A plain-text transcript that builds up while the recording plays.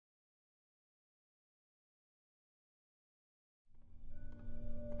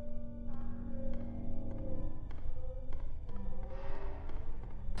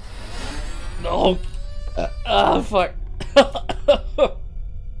Oh, fuck.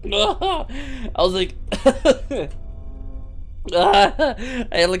 I was like, I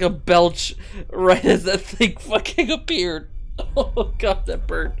had like a belch right as that thing fucking appeared. Oh god, that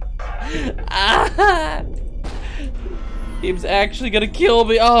burned. He's actually gonna kill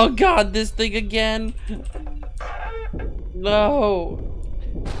me. Oh god, this thing again. No.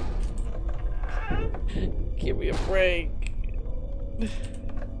 Give me a break.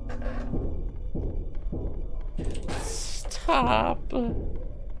 Stop.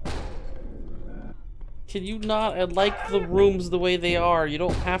 Can you not? I like the rooms the way they are. You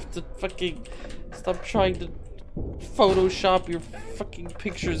don't have to fucking stop trying to Photoshop your fucking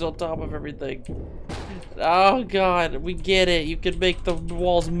pictures on top of everything. Oh god, we get it. You can make the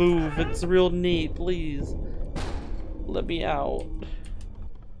walls move. It's real neat. Please. Let me out.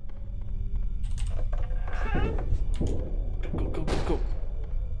 Go, go, go, go.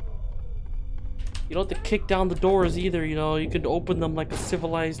 You don't have to kick down the doors either, you know. You could open them like a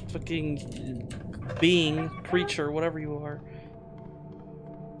civilized fucking being, creature, whatever you are.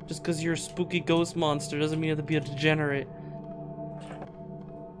 Just because you're a spooky ghost monster doesn't mean you have to be a degenerate.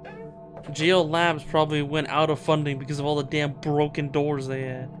 GL Labs probably went out of funding because of all the damn broken doors they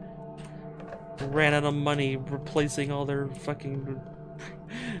had. They ran out of money replacing all their fucking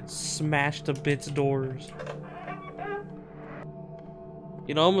smashed to bits doors.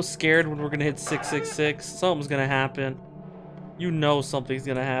 You know, I'm almost scared when we're gonna hit 666. Something's gonna happen. You know something's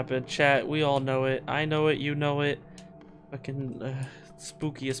gonna happen. Chat, we all know it. I know it, you know it. Fucking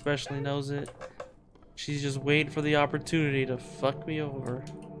Spooky especially knows it. She's just waiting for the opportunity to fuck me over.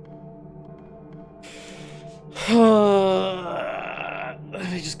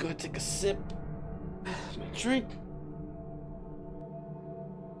 Let me just go and take a sip of my drink.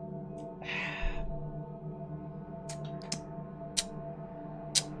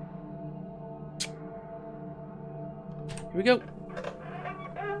 Here we go.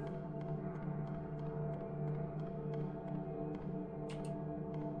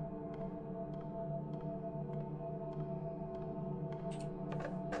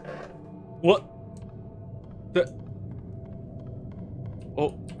 What?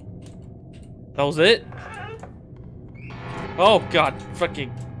 Oh. That was it? Oh god, fucking.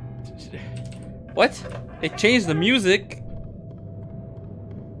 What? It changed the music.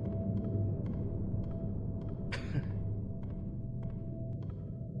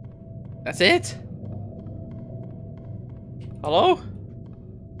 That's it? Hello?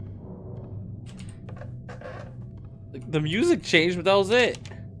 The music changed, but that was it.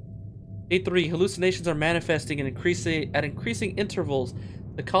 8.3 hallucinations are manifesting at increasing intervals.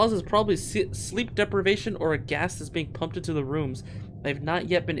 The cause is probably sleep deprivation or a gas that's being pumped into the rooms. I've not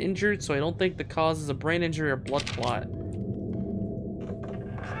yet been injured, so I don't think the cause is a brain injury or blood clot.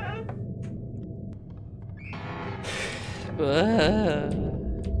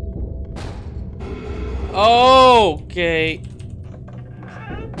 Okay.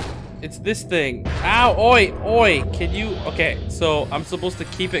 It's this thing. Ow, oi, oi, can you, okay, so I'm supposed to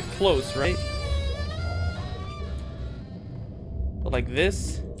keep it close, right? Like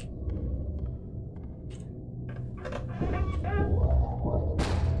this?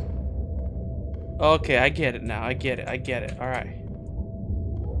 Okay, I get it now, I get it, all right.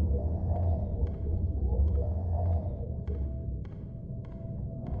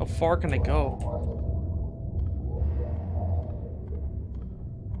 How far can I go?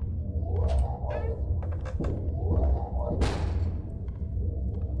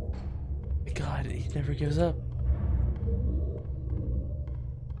 God, he never gives up.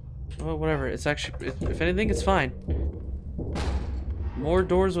 Well, whatever. It's actually, if anything, it's fine. More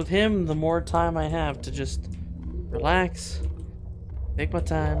doors with him, the more time I have to just relax, take my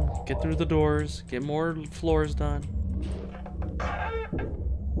time, get through the doors, get more floors done.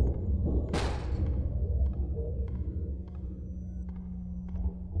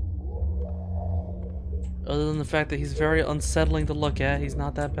 Other than the fact that he's very unsettling to look at, he's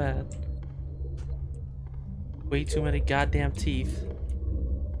not that bad. Way too many goddamn teeth.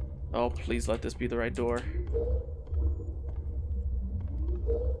 Oh, please let this be the right door.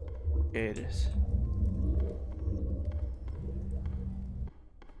 Okay, it is.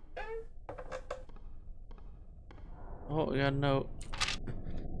 Oh, we got a note.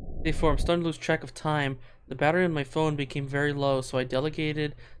 Day 4, I'm starting to lose track of time. The battery on my phone became very low, so I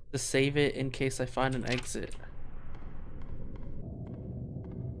delegated to save it in case I find an exit.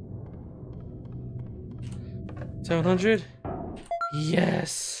 $700?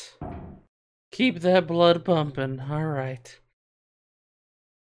 Yes. Keep that blood pumping. All right.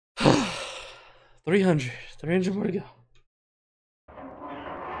 300 more to go.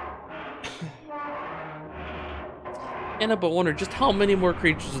 And I but wonder just how many more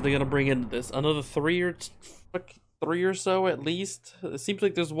creatures are they gonna bring into this? Another three or so at least? It seems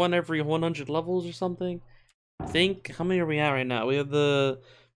like there's one every 100 levels or something. I think. How many are we at right now? We have the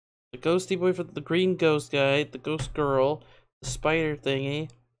ghosty boy for the green ghost guy, the ghost girl, the spider thingy,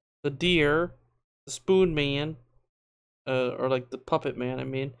 the deer, the spoon man, or like the puppet man, I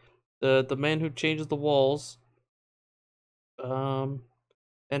mean, the man who changes the walls, and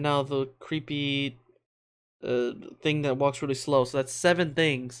now the creepy thing that walks really slow. So that's 7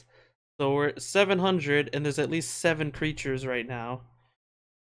 things. So we're at 700, and there's at least 7 creatures right now.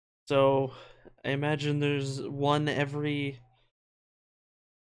 So I imagine there's one every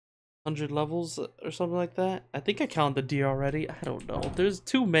 100 levels or something like that. I think I counted the deer already. I don't know. There's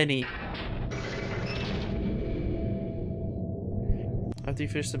too many. After you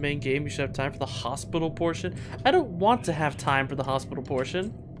finish the main game, you should have time for the hospital portion. I don't want to have time for the hospital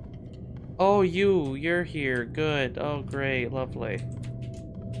portion. Oh, you're here. Good. Oh, great. Lovely.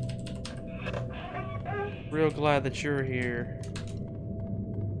 Real glad that you're here.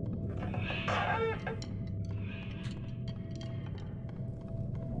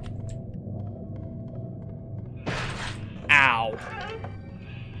 Ow.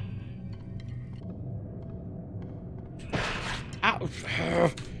 Ow.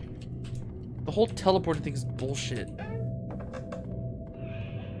 The whole teleporting thing is bullshit.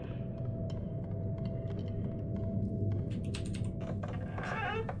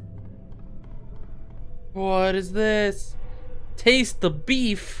 What is this? Taste the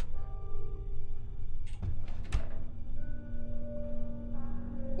beef.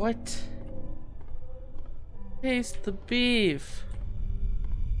 What? Taste the beef.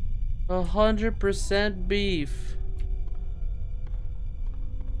 100% beef.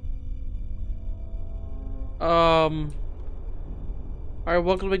 Alright,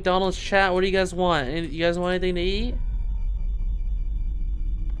 welcome to McDonald's chat. What do you guys want? You guys want anything to eat?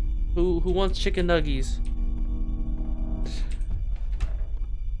 Who wants chicken nuggies?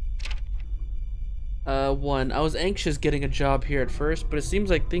 One. I was anxious getting a job here at first, but it seems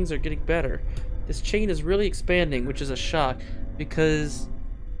like things are getting better. This chain is really expanding, which is a shock because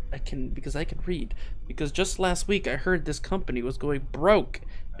I can read. Because just last week I heard this company was going broke.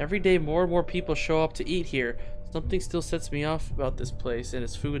 Every day more and more people show up to eat here. Something still sets me off about this place and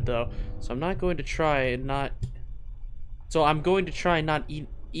its food though. So I'm going to try not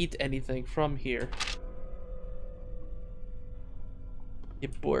eat anything from here. A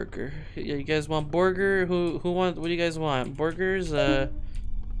burger. Yeah, you guys want burger? What do you guys want? Burgers?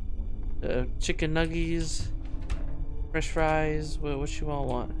 Chicken nuggies? Fresh fries? What you all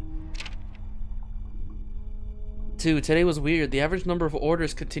want? 2. Today was weird. The average number of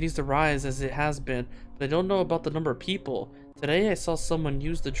orders continues to rise as it has been, but I don't know about the number of people. Today I saw someone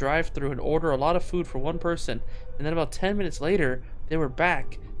use the drive-thru and order a lot of food for one person, and then about 10 minutes later, they were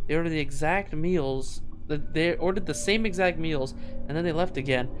back. They ordered the exact meals. They ordered the same exact meals, and then they left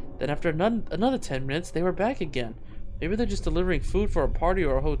again. Then after another 10 minutes, they were back again. Maybe they're just delivering food for a party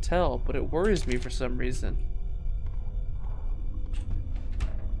or a hotel, but it worries me for some reason.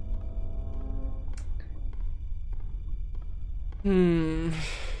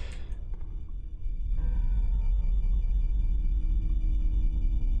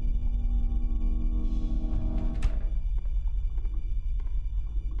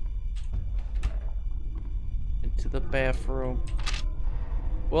 Into the bathroom.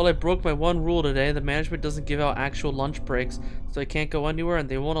 Well, I broke my one rule today. The management doesn't give out actual lunch breaks, so I can't go anywhere, and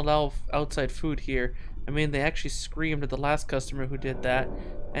they won't allow outside food here. I mean, they actually screamed at the last customer who did that.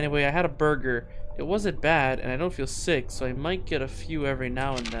 Anyway, I had a burger. It wasn't bad, and I don't feel sick, so I might get a few every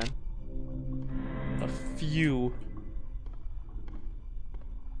now and then. A few.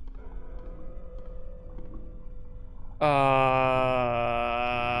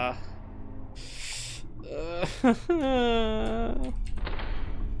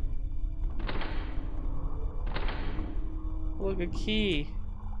 Look, a key.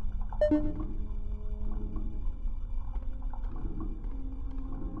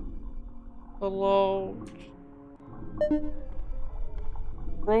 Hello.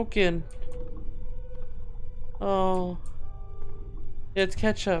 Broken. Oh. Yeah, it's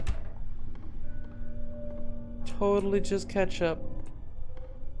ketchup. Totally just ketchup.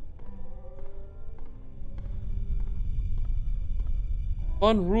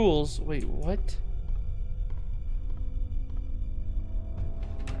 Fun rules. Wait, what?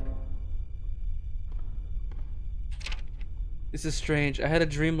 This is strange. I had a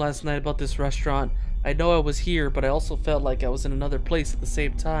dream last night about this restaurant. I know I was here, but I also felt like I was in another place at the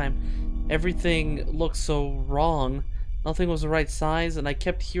same time. Everything looked so wrong. Nothing was the right size, and I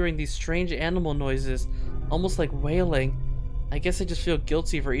kept hearing these strange animal noises. almost like wailing. I guess I just feel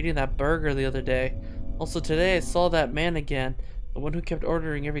guilty for eating that burger the other day. Also today I saw that man again, the one who kept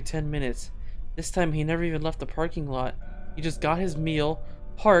ordering every 10 minutes. This time he never even left the parking lot. He just got his meal,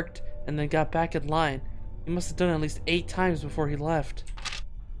 parked, and then got back in line. He must have done it at least 8 times before he left.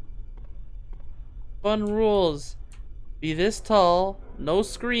 Fun rules. Be this tall, no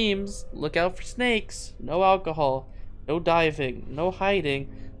screams, look out for snakes, no alcohol, no diving, no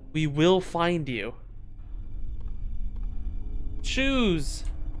hiding. We will find you. Choose.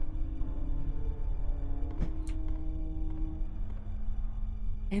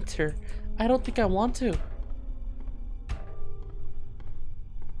 Enter. I don't think I want to.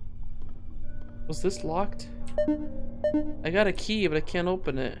 Was this locked? I got a key, but I can't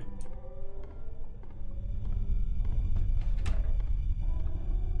open it.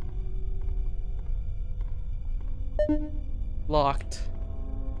 Locked.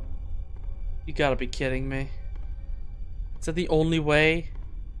 You gotta be kidding me. Is that the only way?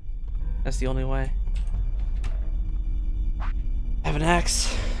 That's the only way. I have an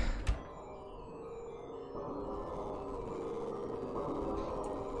axe.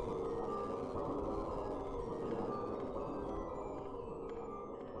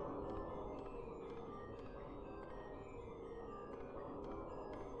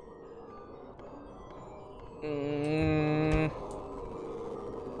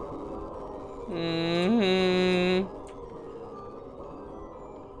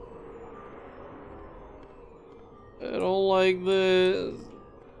 I don't like this.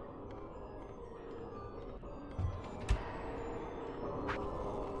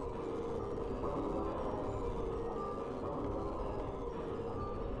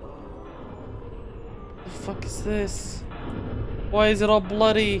 The fuck is this? Why is it all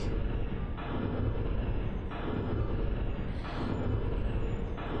bloody?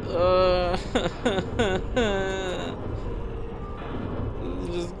 It's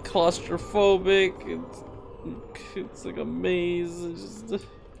just claustrophobic. It's like a maze. It's just...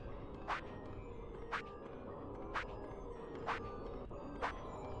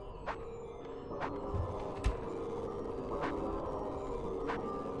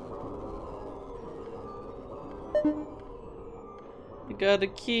 I got a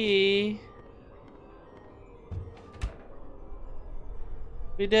key.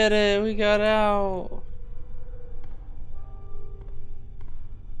 We did it. We got out.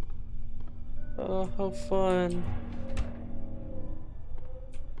 Oh, how fun.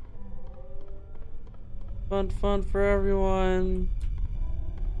 Fun for everyone.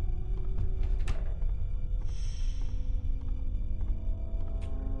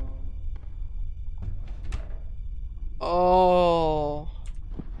 Oh.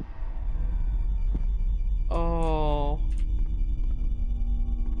 Oh.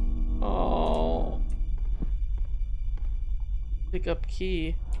 Oh. Pick up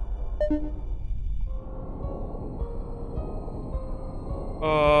key.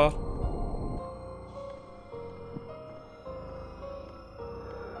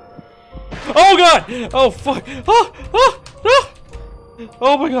 Oh god! Oh fuck! Oh! Oh! Oh!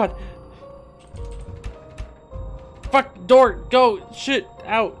 Oh my god! Fuck! Door! Go! Shit!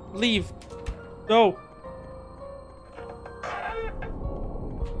 Out! Leave! No!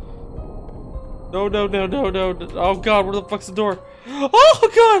 No! No! No! No! No! Oh god! Where the fuck's the door?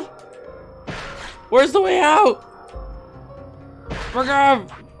 Oh god! Where's the way out?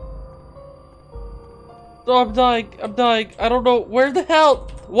 Forgive! Oh, I'm dying. I'm dying. I don't know. Where the hell?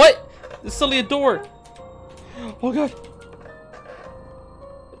 What? There's suddenly a door. Oh god.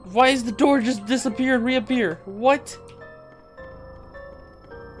 Why is the door just disappear and reappear? What?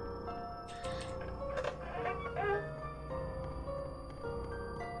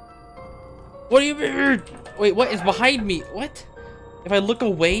 What do you mean? Wait, what is behind me? What? If I look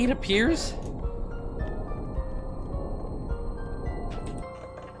away, it appears?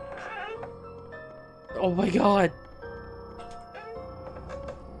 Oh my god.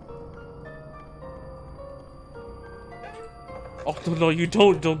 Oh no, you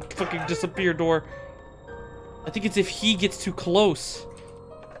don't fucking disappear, door. I think it's if he gets too close.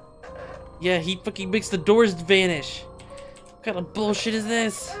 Yeah, he fucking makes the doors vanish. What kind of bullshit is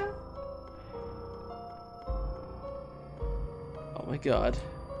this? Oh my god.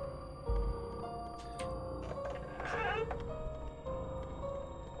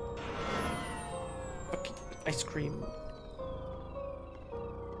 Fucking ice cream.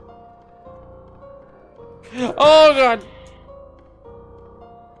 Oh god!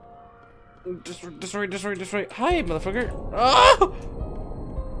 Destroy. Hi, motherfucker. Oh!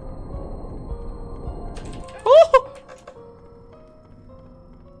 Oh!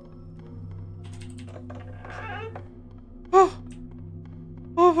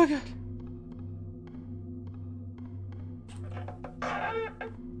 my god.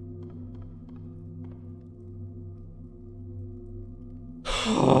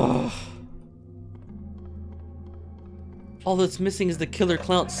 All that's missing is the killer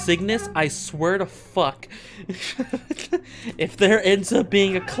clown Cygnus. I swear to fuck. If there ends up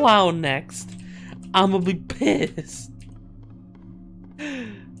being a clown next, I'm gonna be pissed.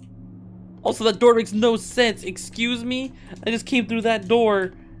 Also, that door makes no sense. Excuse me? I just came through that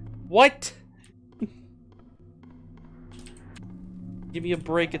door. What? Give me a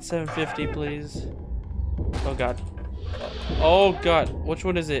break at 750, please. Oh god. Oh god. Which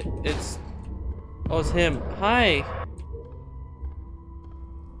one is it? It's... Oh, it's him. Hi.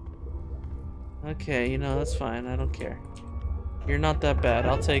 Okay, you know, that's fine. I don't care. You're not that bad.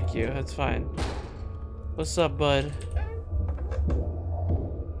 I'll take you. That's fine. What's up, bud?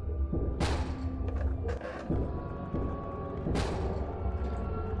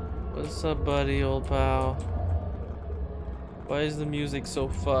 What's up, buddy, old pal? Why is the music so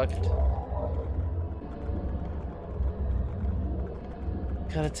fucked?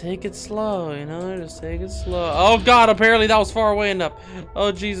 Gotta take it slow, you know? Just take it slow. Oh god, apparently that was far away enough.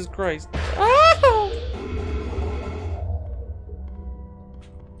 Oh, Jesus Christ. Oh!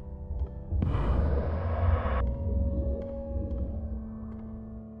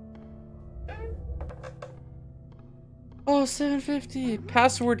 Oh, 750.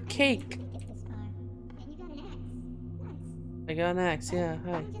 Password cake. I got an axe, yeah.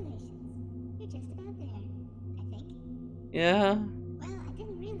 Hi. You're just about there, I think. Yeah. Well, I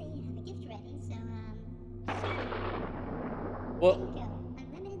didn't really have a gift ready, so, What? there you go.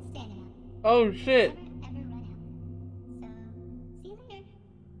 Unlimited stamina. Oh, shit. Never ever run out. So, see you later.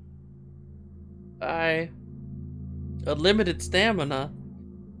 Bye. Unlimited stamina?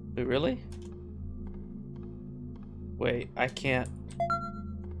 Wait, really? Wait, I can't.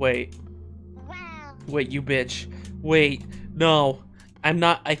 Wait. Wow. Wait, you bitch. Wait. No.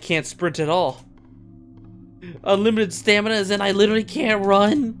 I can't sprint at all. Unlimited stamina as in I literally can't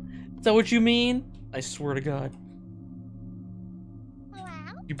run? Is that what you mean? I swear to God.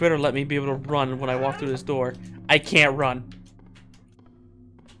 Wow. You better let me be able to run when I walk through this door. I can't run.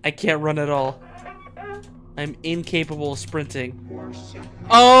 I can't run at all. I'm incapable of sprinting.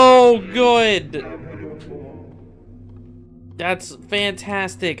 Oh, good. That's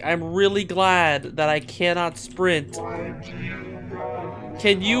fantastic. I'm really glad that I cannot sprint.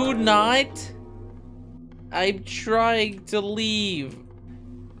 Can you not? I'm trying to leave.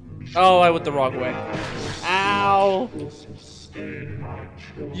 Oh, I went the wrong way. Ow.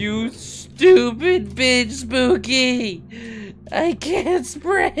 You stupid bitch, Spooky. I can't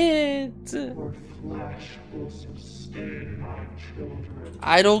sprint.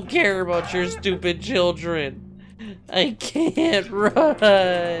 I don't care about your stupid children. I can't run.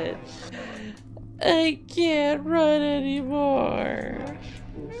 I can't run anymore.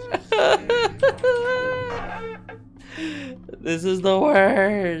 This is the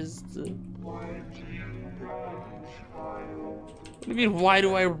worst. What do you mean, why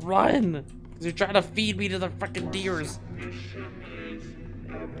do I run? Because you're trying to feed me to the fucking deers.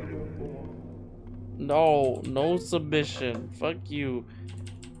 No, no submission. Fuck you.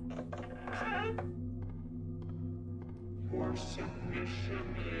 I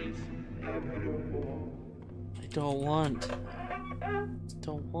don't want.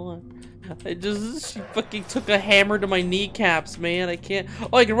 I just, she fucking took a hammer to my kneecaps, man. I can't.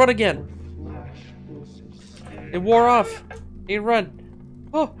 Oh, I can run again. It wore off. I can run.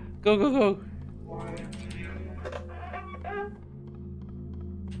 Oh, go, go, go.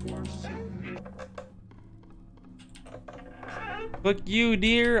 Fuck you,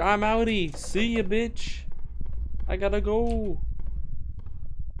 dear. I'm outie. See ya, bitch. I gotta go.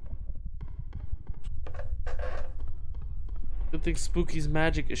 Good thing Spooky's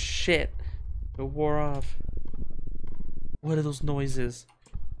magic is shit. It wore off. What are those noises?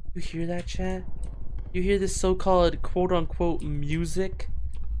 You hear that, chat? You hear this so-called quote-unquote music?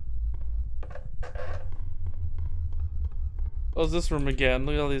 Oh, it's this room again.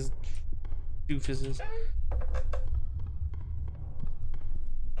 Look at all these doofuses.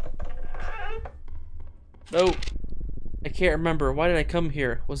 No. I can't remember. Why did I come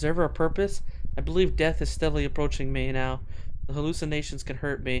here? Was there ever a purpose? I believe death is steadily approaching me now. The hallucinations can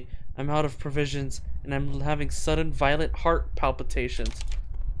hurt me. I'm out of provisions, and I'm having sudden violent heart palpitations.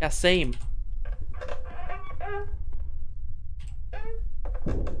 Yeah, same.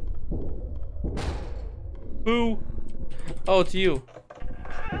 Who? Oh, it's you.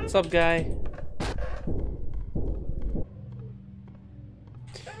 What's up, guy?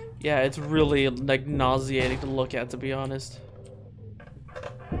 Yeah, it's really, like, nauseating to look at, to be honest.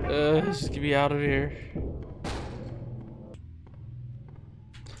 Just get me out of here.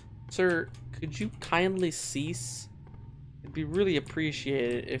 Sir, could you kindly cease? It'd be really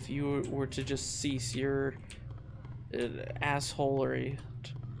appreciated if you were to just cease your assholery.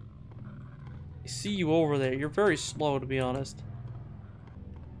 I see you over there. You're very slow, to be honest.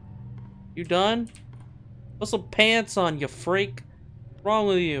 You done? Put some pants on, you freak. What's wrong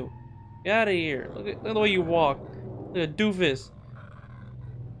with you? Get out of here. Look at the way you walk. Look at doofus.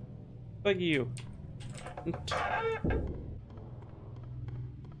 Fuck you.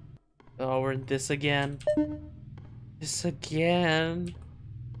 Oh, we're in this again. This again.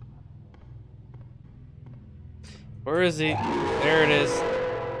 Where is he? There it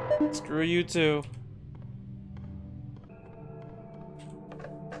is. Screw you too.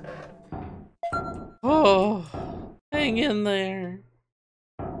 Oh, hang in there.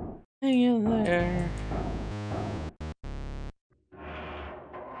 Hang in there.